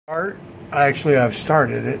Actually, I've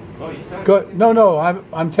started it. Oh, you started? Go, no,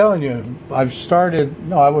 I'm telling you, I've started.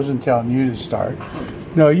 No, I wasn't telling you to start.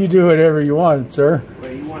 No, you do whatever you want, sir.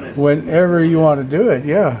 Whenever you want to do it,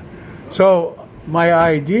 yeah. So my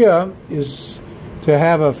idea is to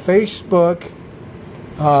have a Facebook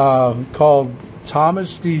called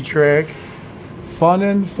Thomas Dietrich Fun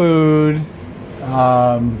and Food in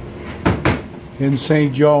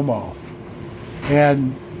Saintjomo,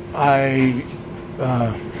 and I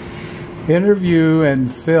interview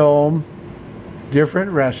and film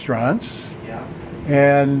different restaurants,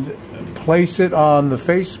 and place it on the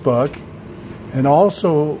Facebook, and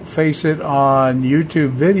also face it on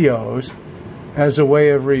YouTube videos as a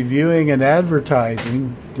way of reviewing and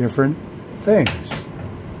advertising different things.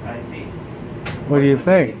 I see. What do you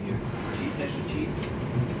think? Cheese, extra cheese.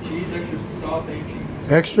 Cheese, extra sauce, and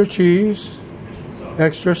cheese. Extra cheese,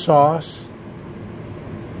 extra sauce,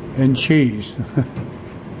 and cheese.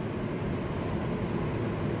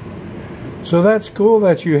 So that's cool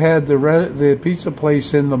that you had the pizza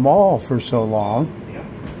place in the mall for so long. Yeah.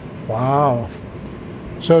 Wow.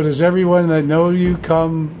 So does everyone that know you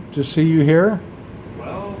come to see you here?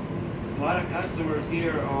 Well, a lot of customers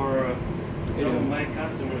here are some of my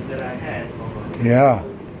customers that I had. Yeah.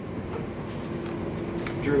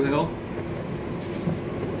 Drew Hill.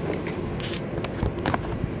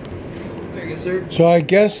 There you go, sir. So I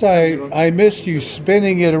guess I missed you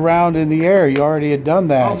spinning it around in the air. You already had done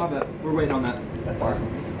that. Oh, my bad. We're waiting on that. That's awesome.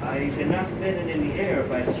 I did not spin it in the air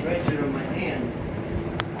by stretching it on my hand.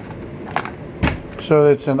 So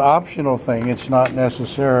it's an optional thing. It's not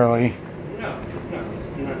necessarily. No,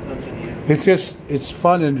 it's not something you. It's just, it's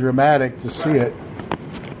fun and dramatic to see it.